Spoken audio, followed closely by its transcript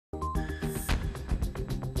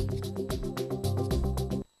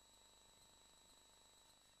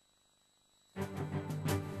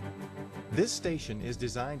This station is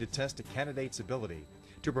designed to test a candidate's ability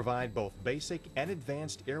to provide both basic and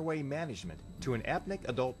advanced airway management to an apneic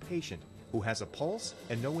adult patient who has a pulse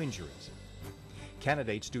and no injuries.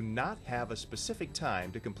 Candidates do not have a specific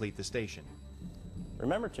time to complete the station.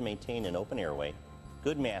 Remember to maintain an open airway,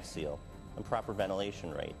 good mask seal, and proper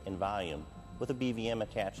ventilation rate and volume with a BVM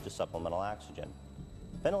attached to supplemental oxygen.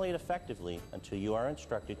 Ventilate effectively until you are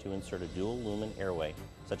instructed to insert a dual lumen airway,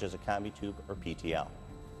 such as a combi tube or PTL.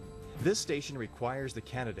 This station requires the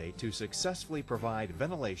candidate to successfully provide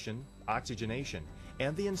ventilation, oxygenation,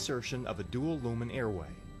 and the insertion of a dual lumen airway.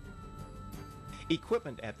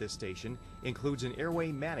 Equipment at this station includes an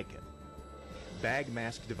airway mannequin, bag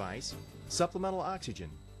mask device, supplemental oxygen,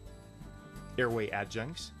 airway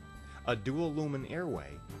adjuncts, a dual lumen airway,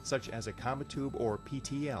 such as a combi tube or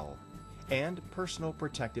PTL, and personal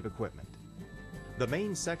protective equipment. The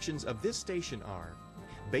main sections of this station are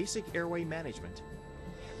basic airway management,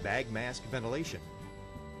 bag mask ventilation,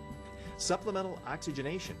 supplemental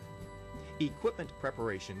oxygenation, equipment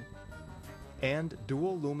preparation, and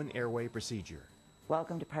dual lumen airway procedure.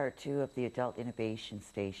 Welcome to part 2 of the adult intubation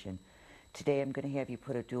station. Today I'm going to have you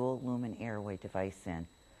put a dual lumen airway device in.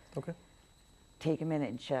 Okay. Take a minute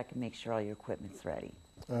and check and make sure all your equipment's ready.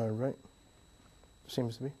 Right.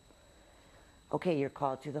 Seems to be. Okay, you're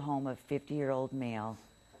called to the home of a 50-year-old male.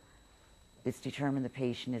 It's determined the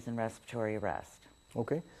patient is in respiratory arrest.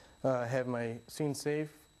 Okay. I have my scene safe,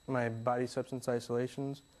 my body substance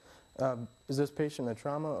isolations. Is this patient a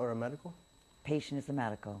trauma or a medical? Patient is a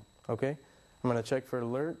medical. Okay. I'm going to check for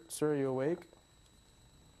alert. Sir, are you awake?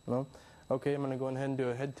 No? Okay, I'm going to go ahead and do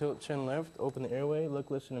a head tilt, chin lift, open the airway, look,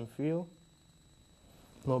 listen, and feel.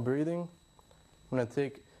 No breathing. I'm going to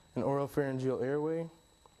take an oropharyngeal airway,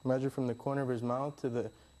 measure from the corner of his mouth to the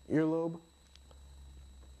earlobe,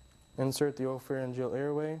 insert the oropharyngeal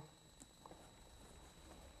airway,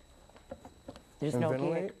 There's and no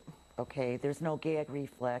ventilate. gag. Okay, there's no gag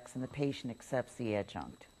reflex and the patient accepts the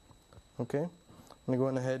adjunct. Okay. I'm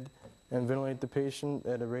going to go ahead and ventilate the patient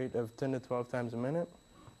at a rate of 10 to 12 times a minute.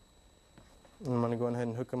 And I'm going to go ahead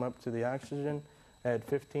and hook him up to the oxygen at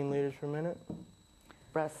 15 liters per minute.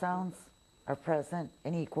 Breath sounds are present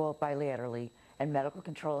and equal bilaterally, and medical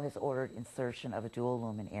control has ordered insertion of a dual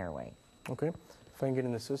lumen airway. Okay. If I can get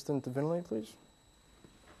an assistant to ventilate, please.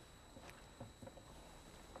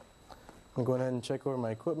 I'm going ahead and check over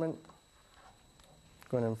my equipment.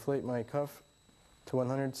 Going to inflate my cuff to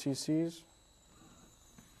 100 cc's.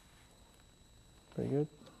 Very good.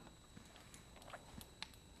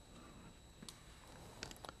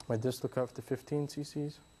 My distal cuff to 15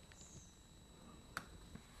 cc's.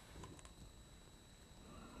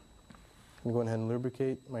 I'm going ahead and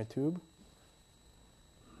lubricate my tube.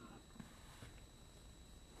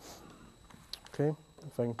 Okay,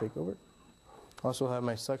 if I can take over. Also have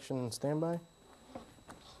my suction and standby.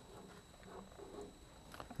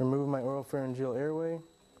 Remove my oropharyngeal airway.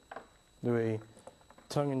 Do a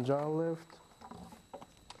tongue and jaw lift.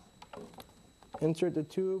 Insert the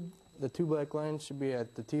tube. The two black lines should be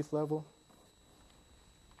at the teeth level.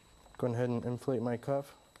 Go ahead and inflate my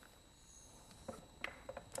cuff.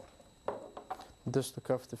 Distal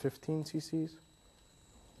cuff to 15 cc's.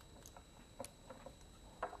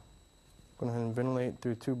 Go ahead and ventilate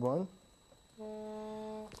through tube 1.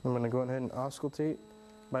 I'm going to go ahead and auscultate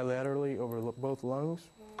bilaterally over both lungs.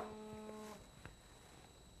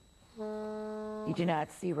 You do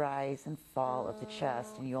not see rise and fall of the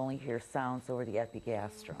chest, and you only hear sounds over the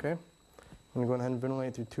epigastrum. Okay. I'm going to go ahead and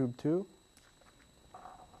ventilate through tube 2.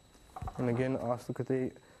 And again,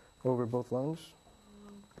 auscultate over both lungs.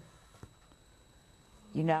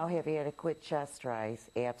 You now have adequate chest rise,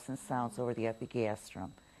 absent sounds over the epigastrum,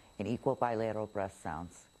 and equal bilateral breath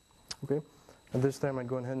sounds. Okay. At this time, I'd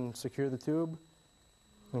go ahead and secure the tube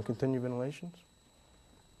and continue ventilations.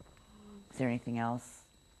 Is there anything else?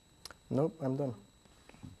 Nope, I'm done.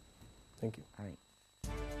 Okay. Thank you. All right.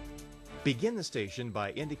 Begin the station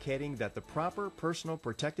by indicating that the proper personal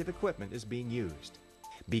protective equipment is being used.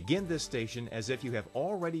 Begin this station as if you have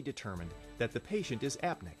already determined that the patient is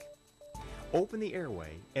apneic. Open the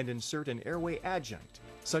airway and insert an airway adjunct,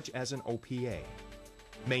 such as an OPA.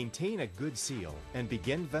 Maintain a good seal and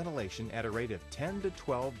begin ventilation at a rate of 10 to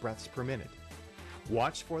 12 breaths per minute.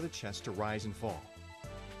 Watch for the chest to rise and fall.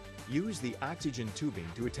 Use the oxygen tubing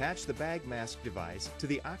to attach the bag mask device to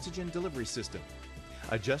the oxygen delivery system.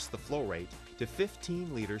 Adjust the flow rate to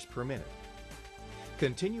 15 liters per minute.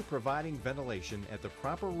 Continue providing ventilation at the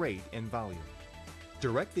proper rate and volume.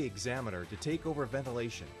 Direct the examiner to take over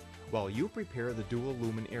ventilation while you prepare the dual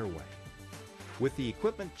lumen airway. With the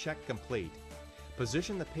equipment check complete,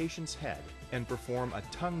 position the patient's head and perform a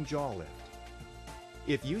tongue jaw lift.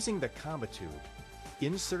 If using the combo tube,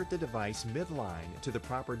 insert the device midline to the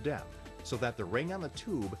proper depth so that the ring on the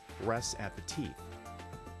tube rests at the teeth.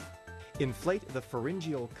 Inflate the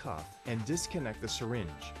pharyngeal cuff and disconnect the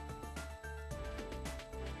syringe.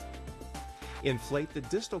 Inflate the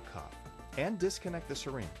distal cuff and disconnect the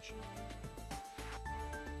syringe.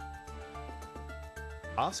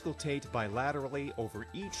 Auscultate bilaterally over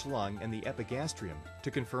each lung and the epigastrium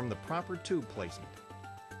to confirm the proper tube placement.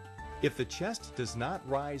 If the chest does not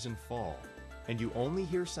rise and fall, and you only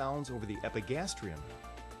hear sounds over the epigastrium,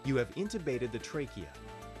 you have intubated the trachea.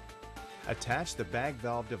 Attach the bag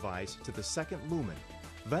valve device to the second lumen,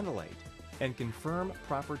 ventilate, and confirm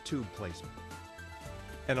proper tube placement.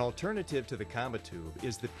 An alternative to the combo tube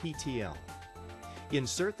is the PTL.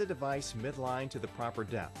 Insert the device midline to the proper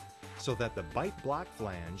depth so that the bite block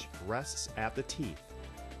flange rests at the teeth.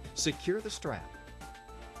 Secure the strap.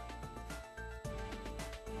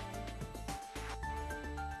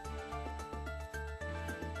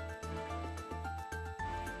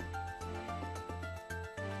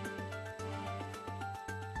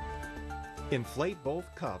 Inflate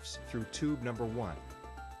both cuffs through tube number 1.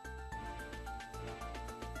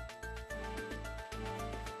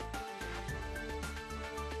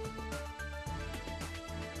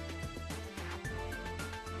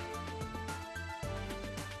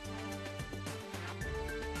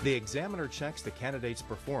 The examiner checks the candidate's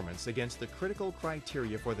performance against the critical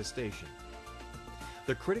criteria for the station.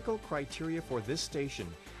 The critical criteria for this station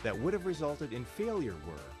that would have resulted in failure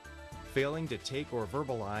were failing to take or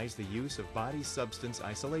verbalize the use of body substance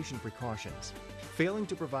isolation precautions, failing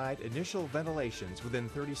to provide initial ventilations within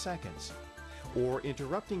 30 seconds, or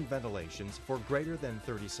interrupting ventilations for greater than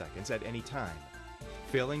 30 seconds at any time,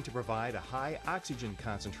 failing to provide a high oxygen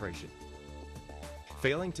concentration,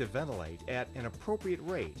 failing to ventilate at an appropriate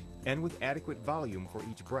rate and with adequate volume for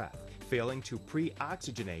each breath, failing to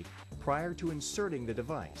pre-oxygenate prior to inserting the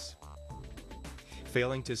device,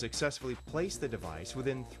 failing to successfully place the device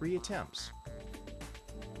within 3 attempts,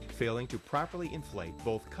 failing to properly inflate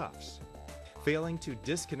both cuffs, failing to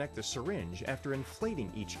disconnect the syringe after inflating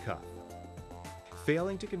each cuff,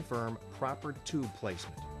 failing to confirm proper tube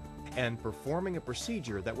placement, and performing a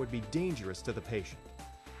procedure that would be dangerous to the patient.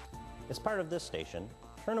 As part of this station,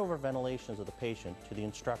 turn over ventilations of the patient to the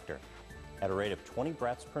instructor at a rate of 20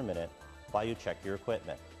 breaths per minute while you check your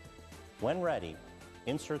equipment. When ready,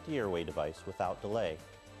 insert the Airway device without delay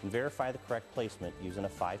and verify the correct placement using a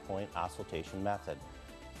 5-point auscultation method.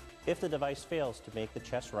 If the device fails to make the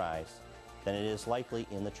chest rise, then it is likely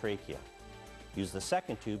in the trachea. Use the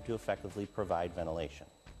second tube to effectively provide ventilation.